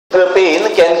The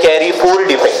pen can carry 4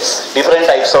 defects, different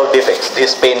types of defects.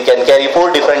 This pen can carry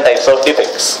 4 different types of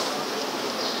defects.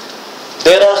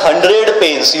 There are 100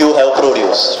 pens you have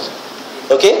produced.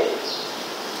 Okay?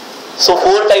 So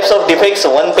 4 types of defects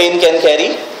one pen can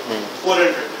carry?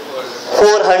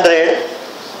 400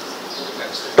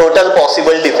 total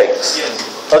possible defects.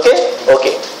 Okay?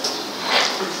 Okay.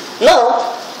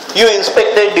 Now, you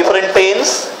inspected different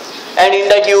pens and in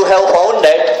that you have found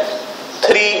that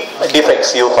 3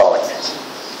 defects you found.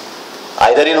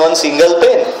 Either in one single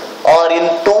pen or in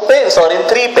 2 pens or in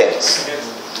 3 pens.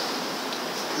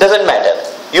 Doesn't matter.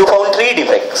 You found 3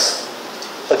 defects.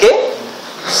 Okay?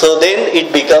 So then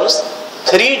it becomes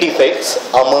 3 defects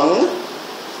among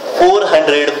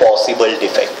 400 possible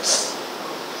defects.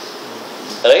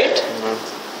 Right?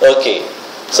 Okay.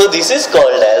 So this is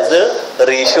called as the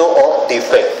ratio of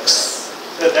defects.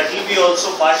 So that will be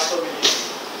also parts per million.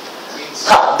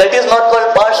 That is not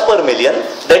called parts per million.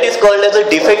 That is called as a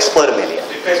defects per million.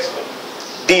 Defects per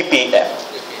DPM.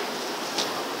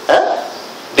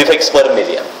 Defects per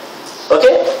million.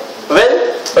 Okay? Well,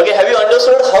 okay, have you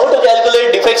understood how to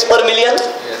calculate defects per million?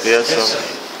 Yes, sir.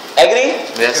 Agree?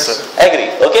 Yes, sir.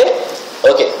 Agree. Okay?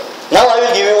 Okay. Now I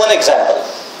will give you one example.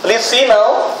 Please see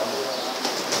now.